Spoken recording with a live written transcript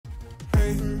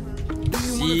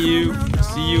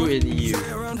See you in EU.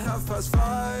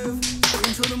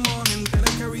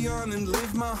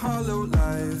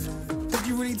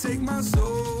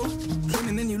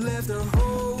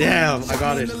 Damn, I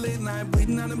got it.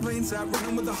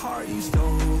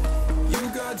 You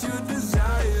got your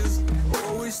desires,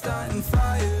 always starting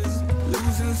fires,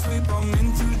 losing sleep. I'm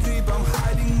in too deep. I'm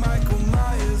hiding Michael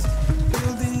Myers,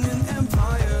 building an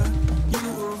empire.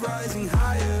 You were rising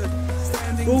higher,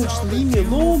 standing tall. Just leave me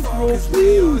alone, bro,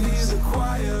 please.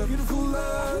 Beautiful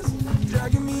lust,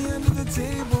 dragging me under the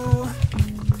table.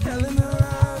 Hell in her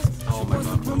eyes, she wants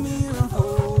to put me in a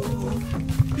hole.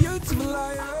 Beautiful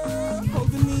liar,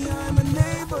 holding me, I'm a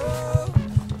neighbor,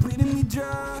 bleeding me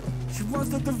dry. She wants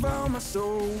to devour my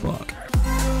soul. Fuck.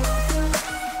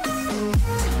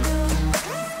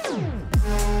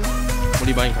 What are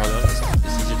you buying, Carla? It's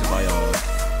easier to buy a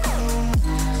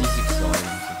C6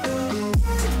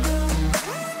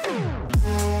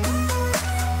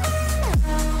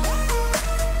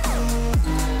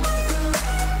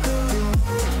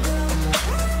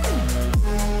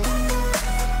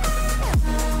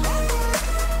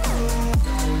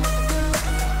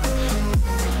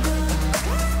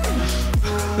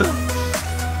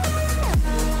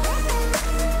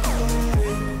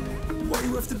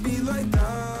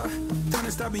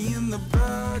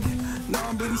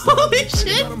 Holy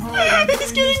shit!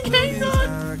 He's getting caked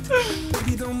on!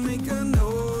 Baby, don't make a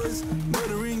noise.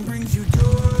 Murdering brings you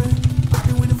joy. I've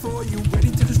been waiting for you,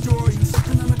 ready to destroy you.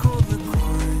 Sipping on a cold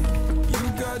liqueur.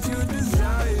 You got your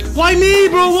desires. Why me,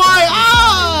 bro? Why?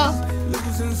 Ah!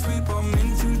 Losing sleep, I'm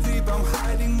in too deep. I'm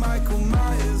hiding Michael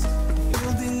Myers,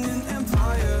 building an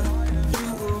empire.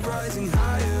 You were rising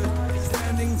higher,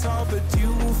 standing tall, but you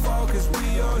will fall 'cause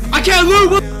we are here. I can't lose!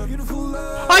 What?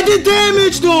 I did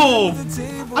damage though!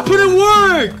 I put in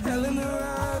work! Hell in her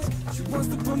eyes, she wants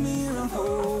to put me in a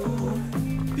hole.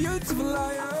 Beautiful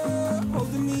liar,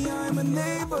 holding me, I'm a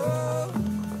neighbor,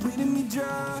 bleeding me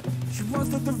dry. She wants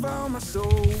to devour my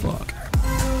soul. Fuck.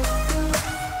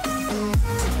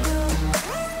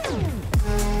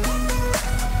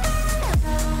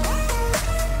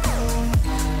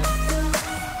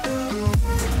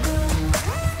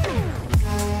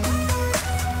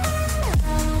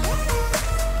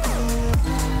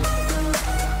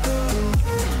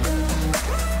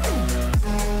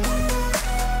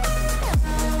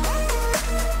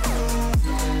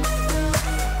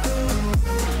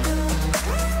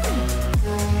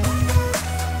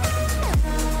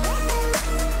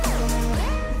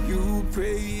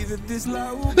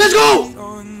 Let's go!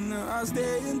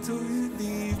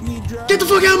 Get the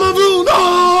fuck out of my room! No!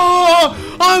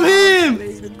 I'm him! I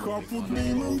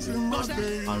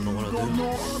don't know what to do.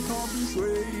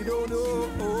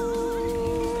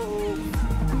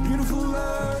 Beautiful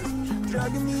lies,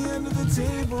 dragging me under the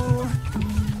table.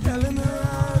 Hell in her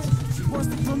eyes, she wants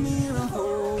to put me in a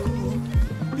hole.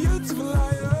 Beautiful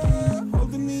liar,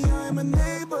 holding me, I'm a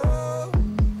neighbor,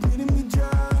 bleeding me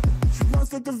dry. She wants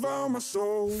to devour my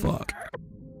soul. Fuck.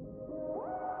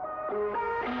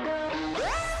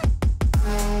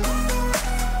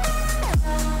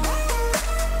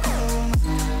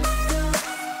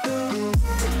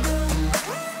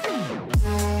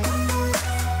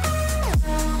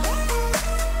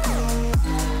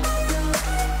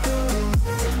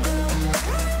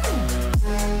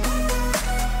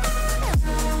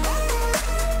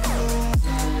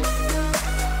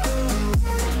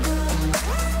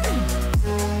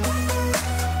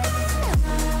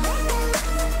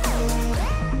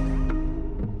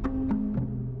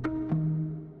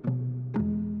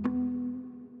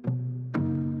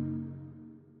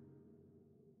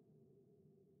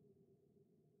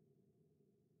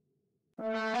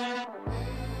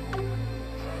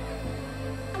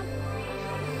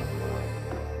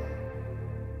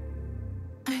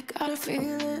 I gotta feel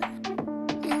it,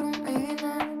 you don't mean it,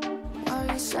 are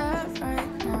you sad right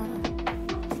now?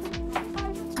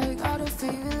 I gotta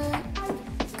feel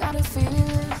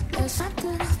it, there's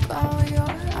something about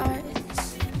your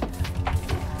eyes.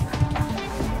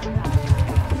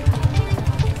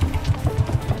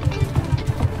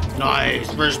 Nice,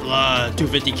 first blood,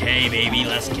 250k baby,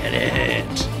 let's get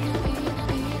it.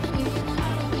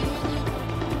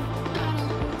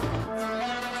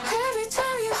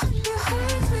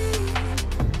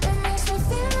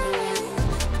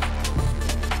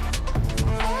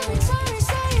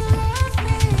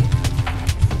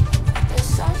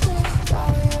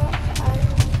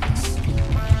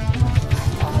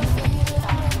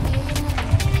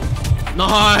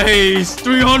 Nice!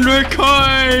 300k!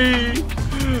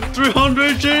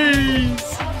 300 G's!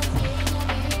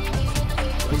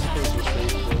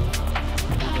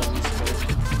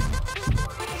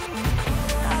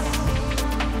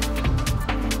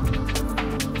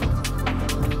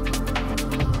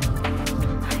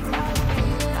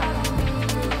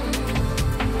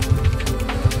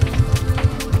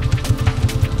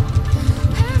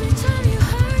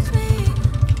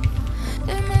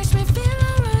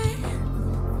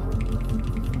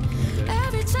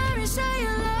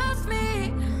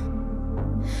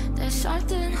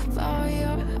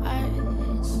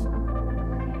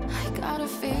 gotta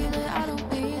feel it, I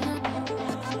don't mean it.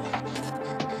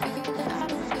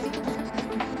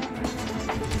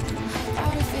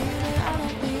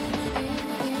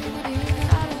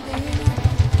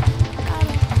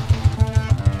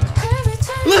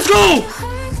 Let's go!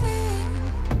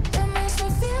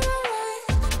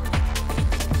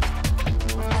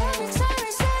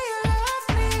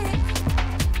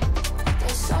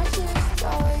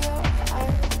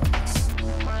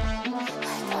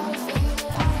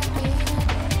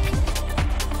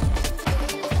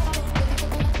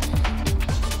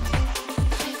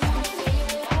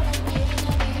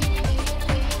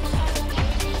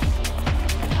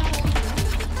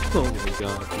 Oh my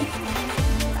god.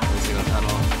 Wasting on that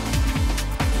all.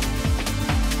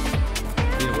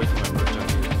 Need to wait for my merch on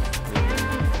here.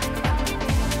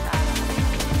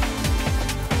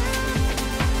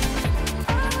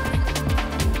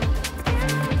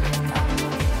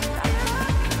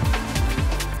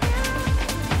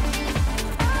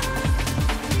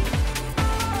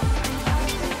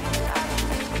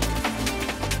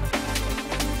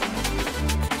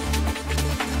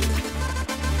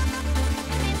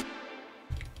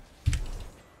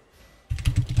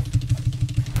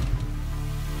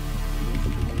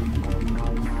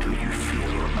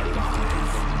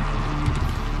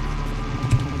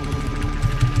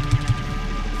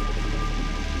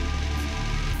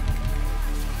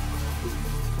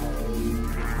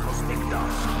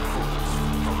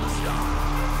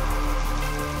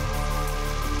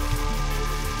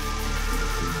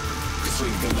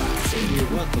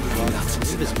 What the fuck?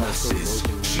 This masses,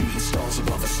 shooting stars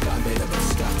above the sky made up of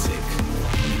static.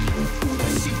 All their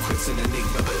secrets an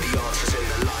enigma, but the answers in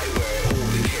the light where it all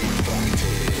became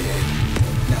refracted.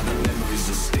 Now the memory's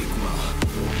a stigma,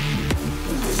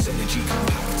 all this energy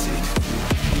compacted.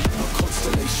 A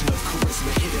constellation of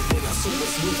charisma hidden in us,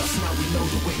 always with us. Now we know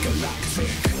that we're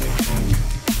galactic.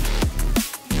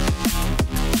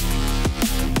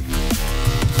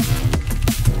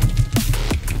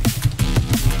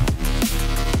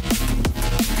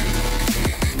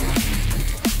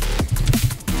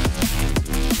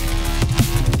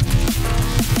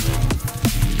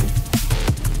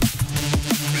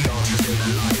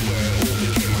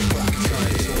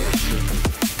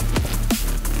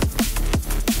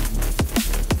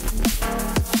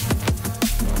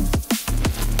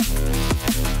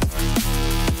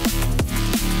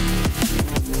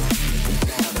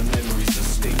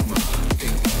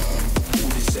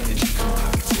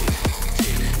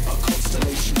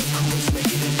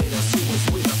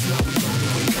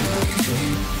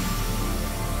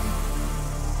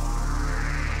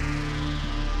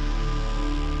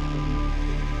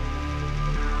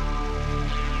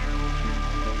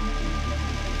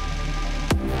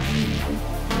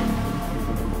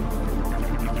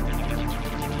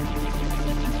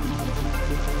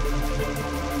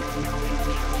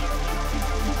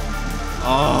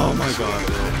 Oh my god,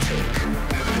 bro.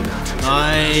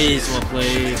 Nice, well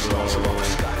played, bro.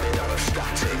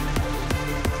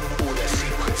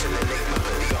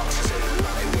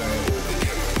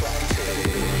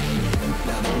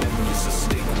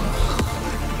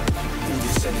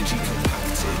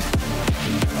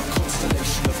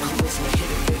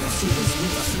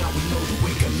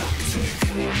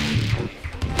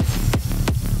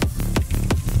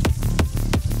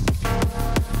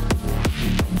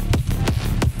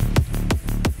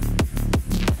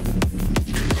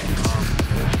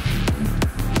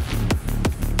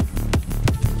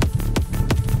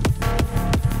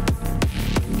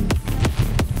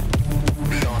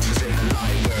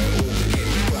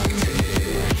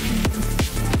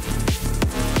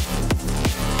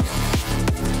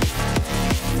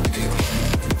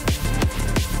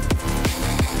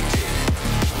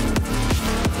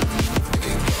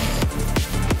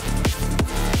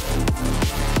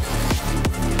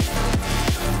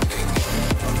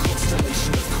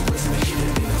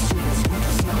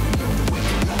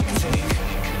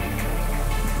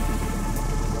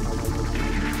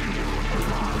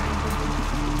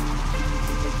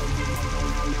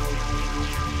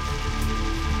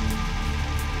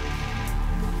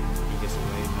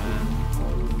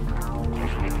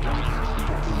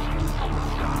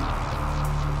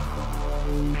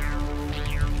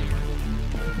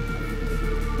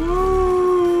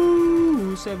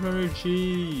 Woo! 700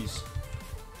 cheese.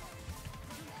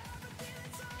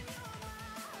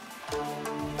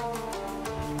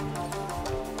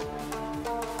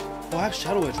 Oh, I have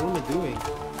Shadow Edge. What am I doing?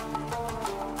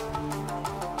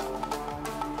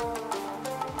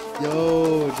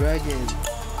 Yo, Dragon.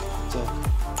 What's up?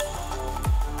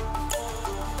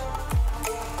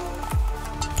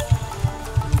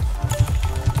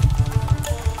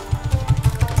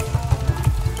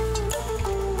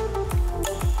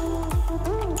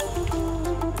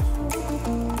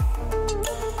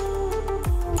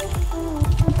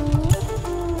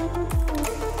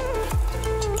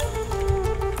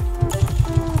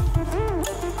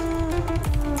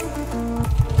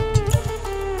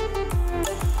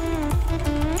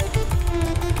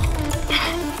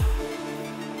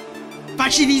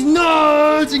 Actually, these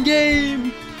nerds in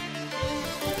game.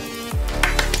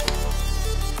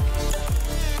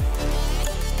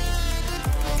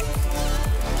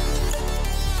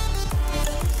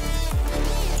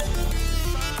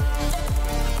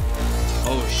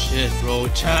 Oh shit, bro,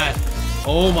 chat.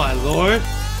 Oh my lord.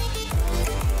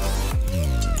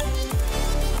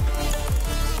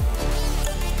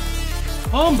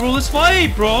 Come on, bro, let's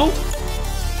fight, bro.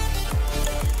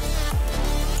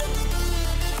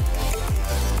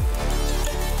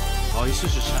 Oh, he's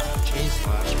such a chain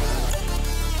slash, man.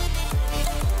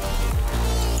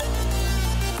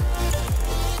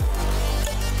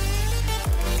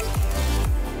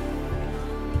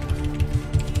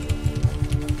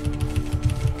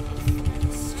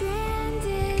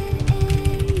 Stranded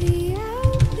in the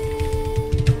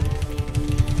open,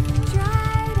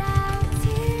 dried out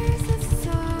tears of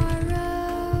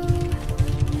sorrow,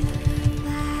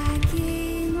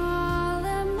 lacking all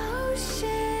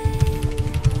emotion,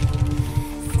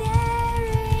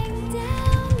 staring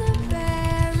down the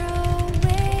barrel,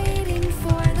 waiting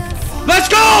for the Let's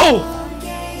go!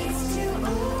 gates to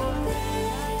open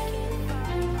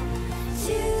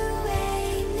to a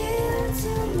new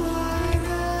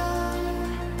tomorrow,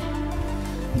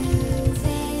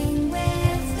 moving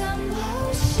with the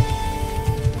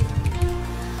motion,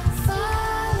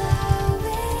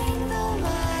 following the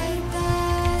light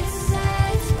that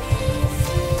sets me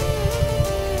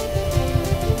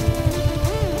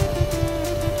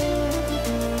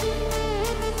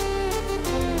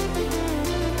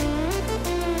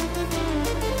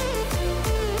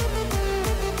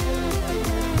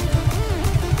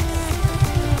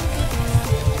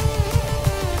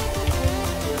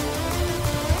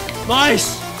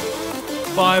Nice!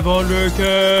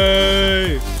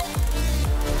 500k!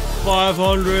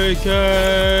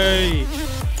 500k!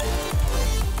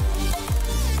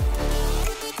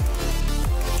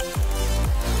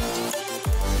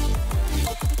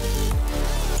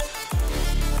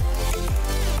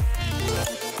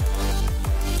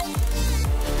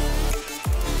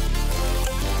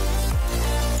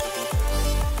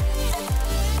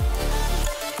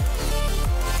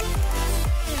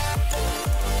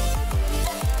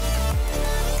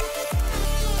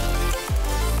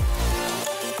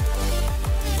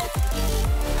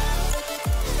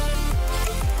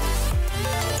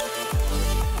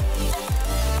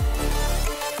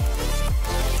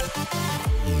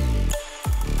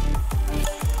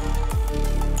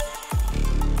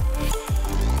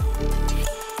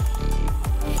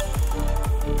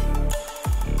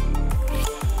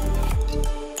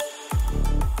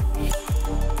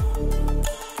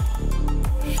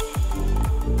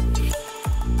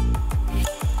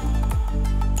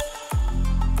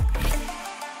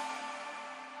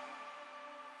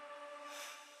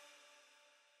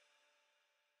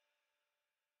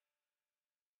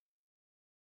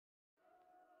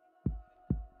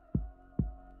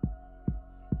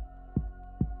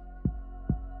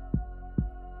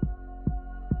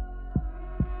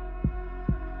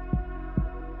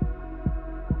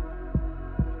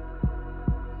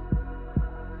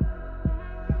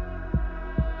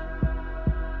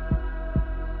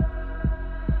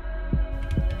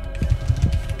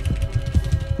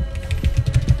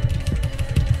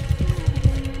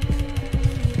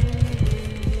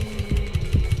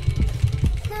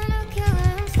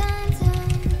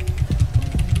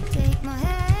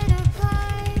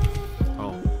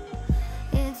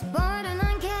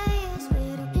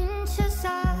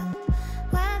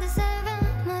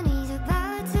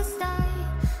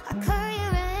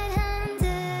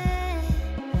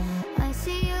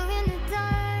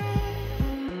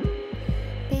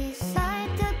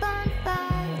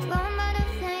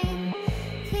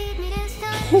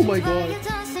 Oh my god.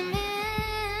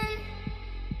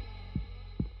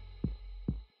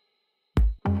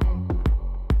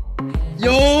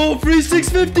 Yo, free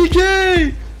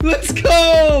 650k! Let's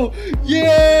go!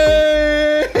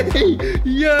 Yay!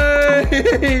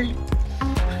 Yay!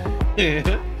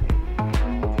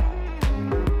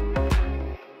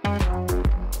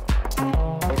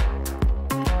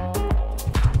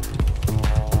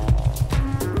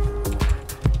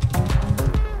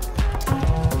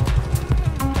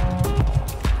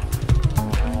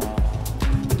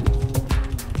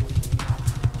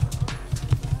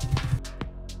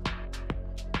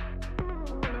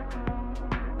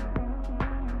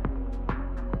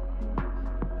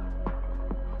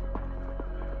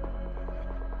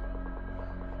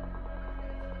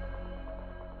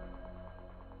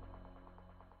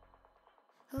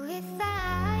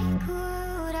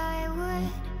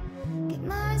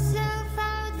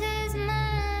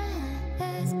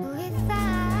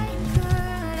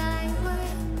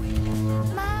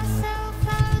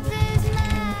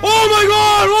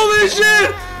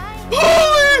 shit!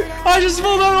 Holy! I just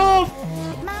pulled that off!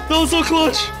 That was so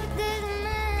clutch!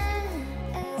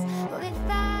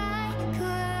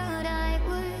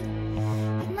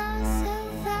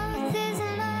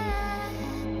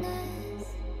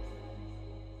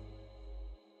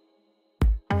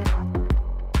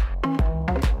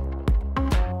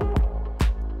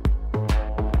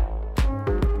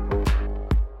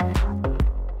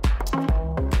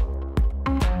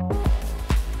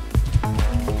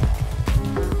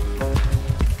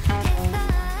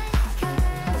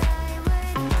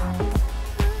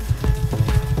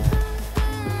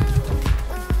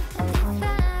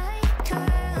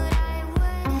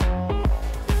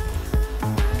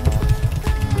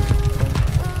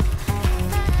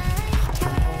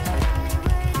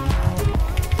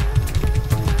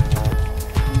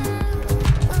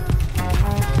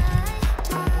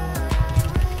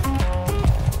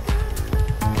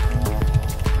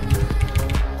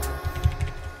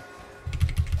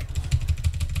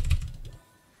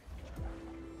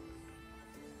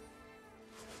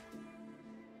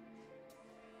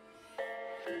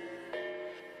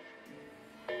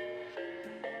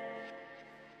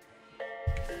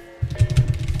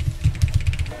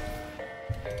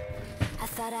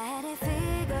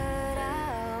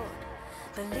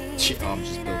 I'm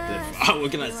just built different.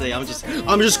 What can I say? I'm just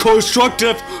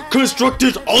constructed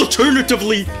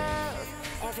alternatively.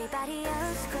 Everybody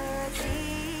else could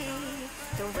see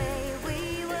the way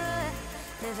we were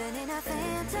living in a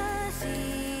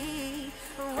fantasy.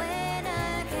 When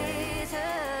I kiss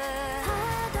her, I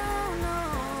don't know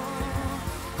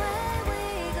where we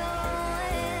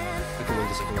going. I can win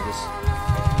this. I can win this.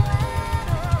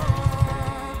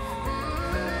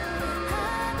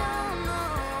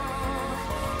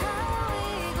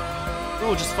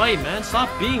 Bro, just fight, man. Stop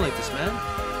being like this, man.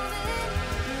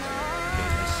 Okay,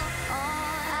 nice.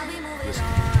 Listen.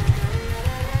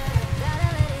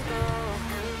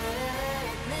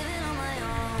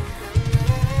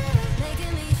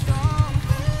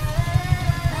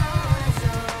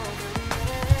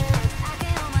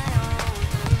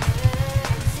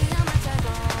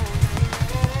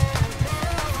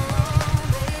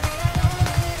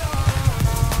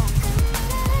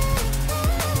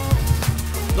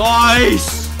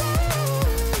 Nice!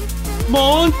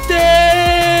 Monte!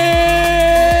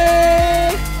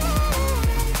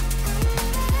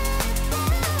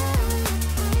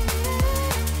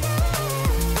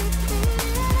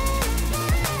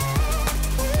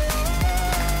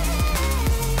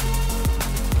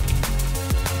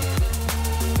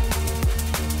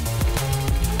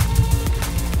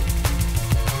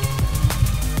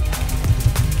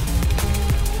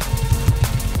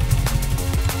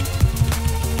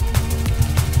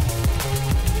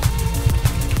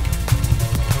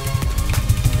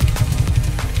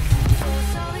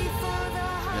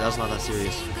 That's not that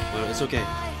serious, but it's okay.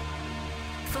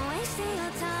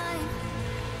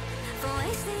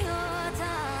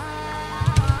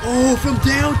 Oh, from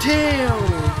downtown!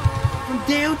 From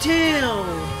downtown!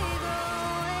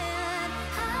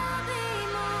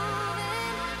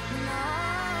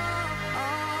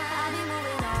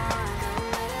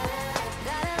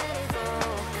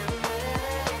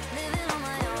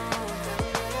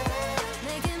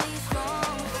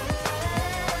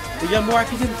 You have more IP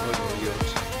than me.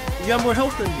 You have more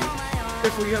health than me.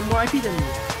 Therefore, you have more IP than me.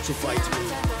 So fight me.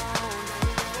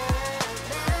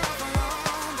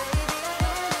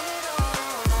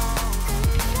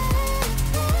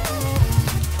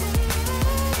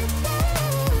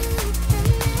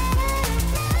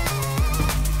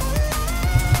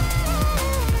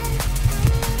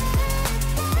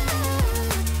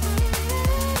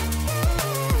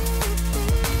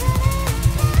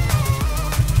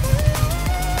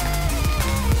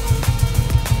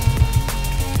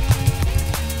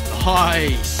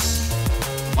 Nice!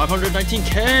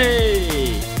 519k!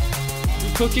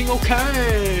 You're cooking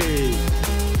okay!